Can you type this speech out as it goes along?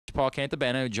Coach Paul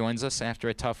Cantabene, who joins us after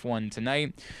a tough one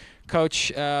tonight.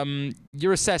 Coach,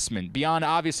 your assessment, beyond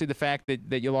obviously the fact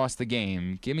that you lost the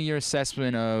game, give me your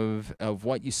assessment of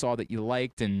what you saw that you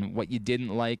liked and what you didn't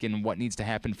like and what needs to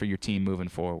happen for your team moving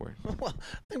forward. Well,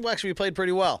 I think we played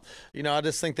pretty well. I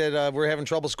just think that we're having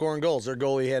trouble scoring goals. Their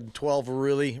goalie had 12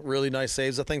 really, really nice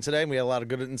saves, I think, today. And we had a lot of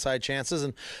good inside chances,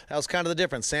 and that was kind of the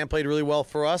difference. Sam played really well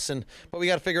for us, but we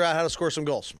got to figure out how to score some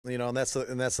goals. And that's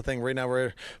the thing. Right now,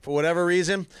 for whatever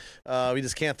reason, we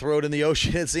just can't throw it in the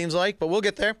ocean, it seems like, but we'll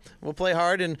get there. We'll play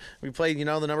hard, and we played, the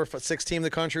number 6 team in the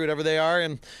country, whatever they are,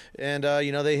 and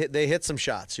they hit some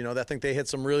shots. I think they hit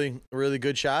some really, really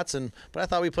good shots, but I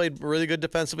thought we played really good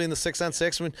defensively in the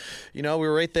 6-on-6. We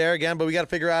were right there again, but we got to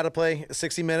figure out how to play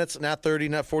 60 minutes, not 30,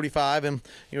 not 45, and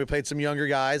we played some younger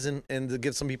guys and to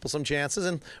give some people some chances,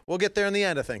 and we'll get there in the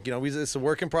end. I think it's a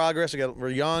work in progress. We're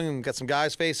young and got some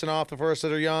guys facing off the first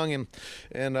that are young,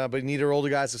 but we need our older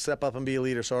guys to step up and be a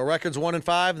leader. So our record's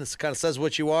 1-5, and this kind of says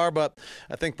what you are, but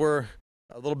I think we're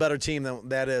a little better team than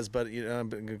that is, but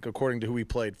according to who we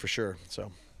played, for sure.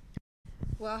 So.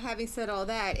 Well, having said all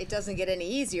that, it doesn't get any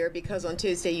easier because on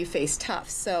Tuesday you face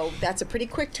Tufts. So that's a pretty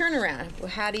quick turnaround.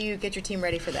 How do you get your team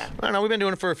ready for that? I don't know. We've been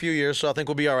doing it for a few years, so I think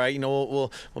we'll be all right.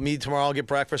 We'll meet tomorrow, get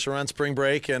breakfast around spring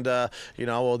break, and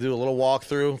we'll do a little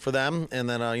walkthrough for them, and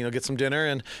then get some dinner.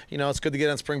 And it's good to get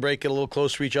on spring break, get a little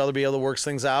closer to each other, be able to work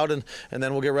things out, and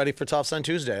then we'll get ready for Tufts on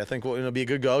Tuesday. I think we'll be a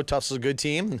good go. Tufts is a good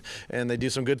team, and they do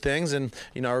some good things, and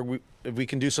if we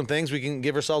can do some things, we can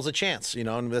give ourselves a chance,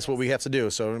 and that's what we have to do.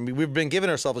 So we've been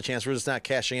giving ourselves a chance. We're just not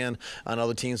cashing in on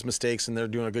other teams' mistakes, and they're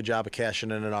doing a good job of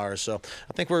cashing in on ours. So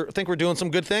I think we're doing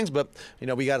some good things, but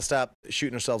we got to stop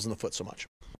shooting ourselves in the foot so much.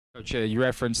 Coach, you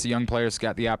referenced the young players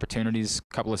got the opportunities,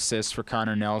 a couple assists for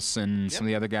Connor Nelson, some of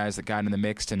the other guys that got in the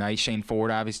mix tonight. Shane Ford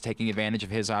obviously taking advantage of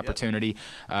his opportunity.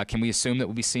 Can we assume that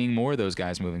we'll be seeing more of those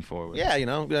guys moving forward? Yeah,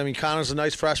 Connor's a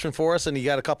nice freshman for us, and he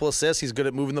got a couple assists. He's good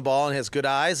at moving the ball and has good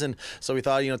eyes, and so we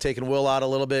thought, taking Will out a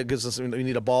little bit gives us, we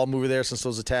need a ball mover there since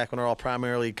those attackmen are all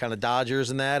primarily kind of dodgers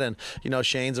and that, and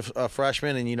Shane's a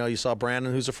freshman, and you saw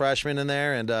Brandon, who's a freshman in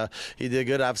there, and he did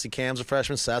good. Obviously Cam's a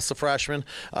freshman, Seth's a freshman,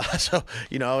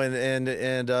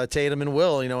 and Tatum and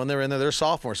Will, and they're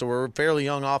sophomores, so we're a fairly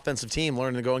young offensive team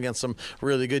learning to go against some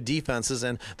really good defenses,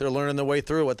 and they're learning their way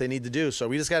through what they need to do. So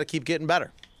we just got to keep getting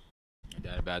better. No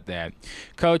doubt about that.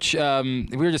 Coach,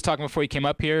 we were just talking before you came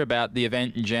up here about the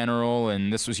event in general,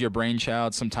 and this was your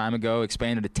brainchild some time ago,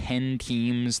 expanded to 10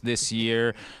 teams this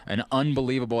year, an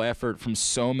unbelievable effort from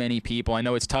so many people. I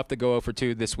know it's tough to go over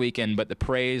 2 this weekend, but the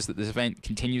praise that this event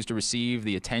continues to receive,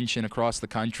 the attention across the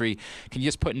country, can you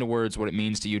just put into words what it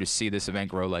means to you to see this event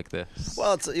grow like this?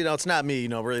 Well, it's not me,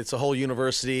 really, it's the whole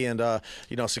university and,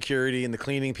 security and the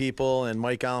cleaning people and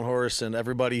Mike Allenhorst and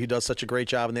everybody who does such a great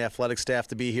job in the athletic staff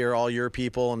to be here all year.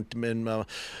 People and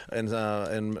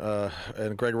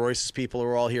Greg Royce's people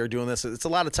are all here doing this. It's a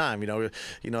lot of time,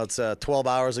 it's 12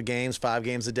 hours of games, 5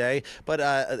 games a day, but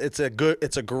it's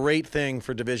a great thing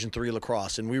for Division III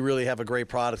lacrosse, and we really have a great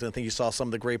product. And I think you saw some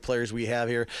of the great players we have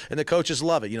here, and the coaches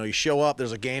love it. You show up,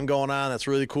 there's a game going on, that's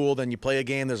really cool. Then you play a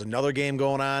game, there's another game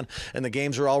going on, and the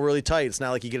games are all really tight. It's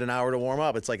not like you get an hour to warm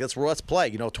up. It's like let's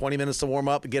play. 20 minutes to warm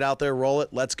up, get out there, roll it,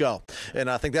 let's go. And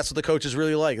I think that's what the coaches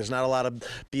really like. There's not a lot of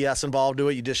BS involved to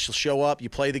it. You just show up, you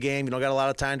play the game, you don't got a lot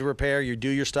of time to prepare, you do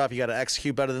your stuff, you got to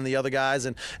execute better than the other guys,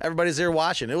 and everybody's there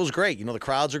watching. It was great. The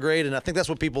crowds are great, and I think that's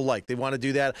what people like. They want to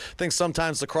do that. I think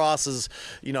sometimes lacrosse is,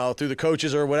 through the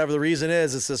coaches or whatever the reason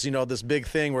is, it's this, this big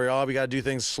thing where, we got to do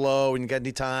things slow and you got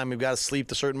any time, we've got to sleep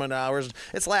a certain amount of hours.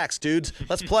 It's lax, dudes.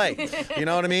 Let's play. You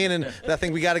know what I mean? And I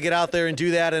think we got to get out there and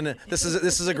do that, and this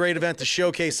is a great event to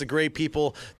showcase the great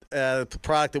people,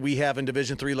 product that we have in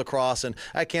Division III lacrosse, and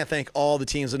I can't thank all the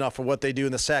teams enough for what they do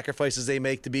and the sacrifices they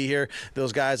make to be here.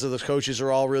 Those guys, those coaches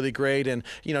are all really great, and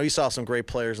you saw some great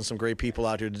players and some great people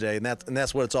out here today, and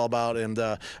that's what it's all about. And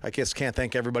I just can't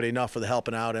thank everybody enough for the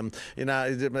helping out. And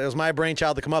it was my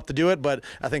brainchild to come up to do it, but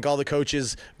I think all the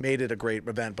coaches made it a great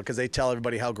event because they tell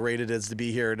everybody how great it is to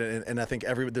be here, and I think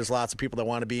there's lots of people that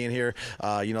want to be in here.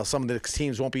 Some of the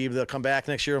teams won't be able to come back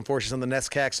next year. Unfortunately, some of the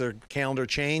NESCACs, their calendar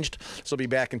changed, so they'll be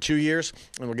back in 2 years,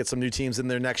 and we'll get some new teams in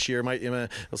there next year. We'll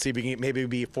see if we can maybe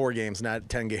be 4 games, not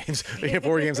 10 games. We get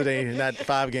 4 games a day, not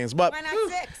 5 games. But why not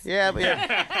 6? Yeah.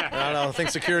 I don't know. I think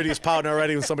security is pouting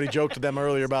already when somebody joked to them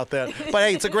earlier about that. But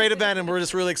hey, it's a great event, and we're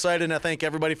just really excited. And I thank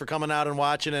everybody for coming out and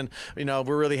watching. And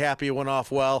we're really happy it went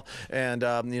off well. And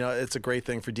it's a great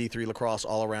thing for D3 lacrosse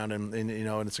all around. And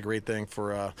it's a great thing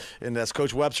for. And as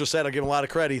Coach Webster said, I'll give him a lot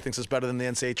of credit. He thinks it's better than the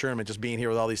NCAA tournament. Just being here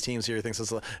with all these teams here, he thinks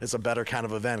it's a better kind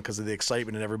of event because of the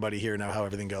excitement and everything. everybody here know how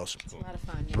everything goes. It's a lot of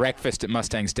fun. Yeah. Breakfast at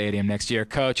Mustang Stadium next year.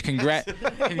 Coach,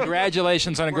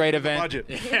 congratulations on a great event.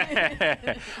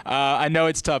 Budget. I know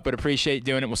it's tough, but appreciate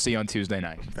doing it. We'll see you on Tuesday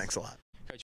night. Thanks a lot.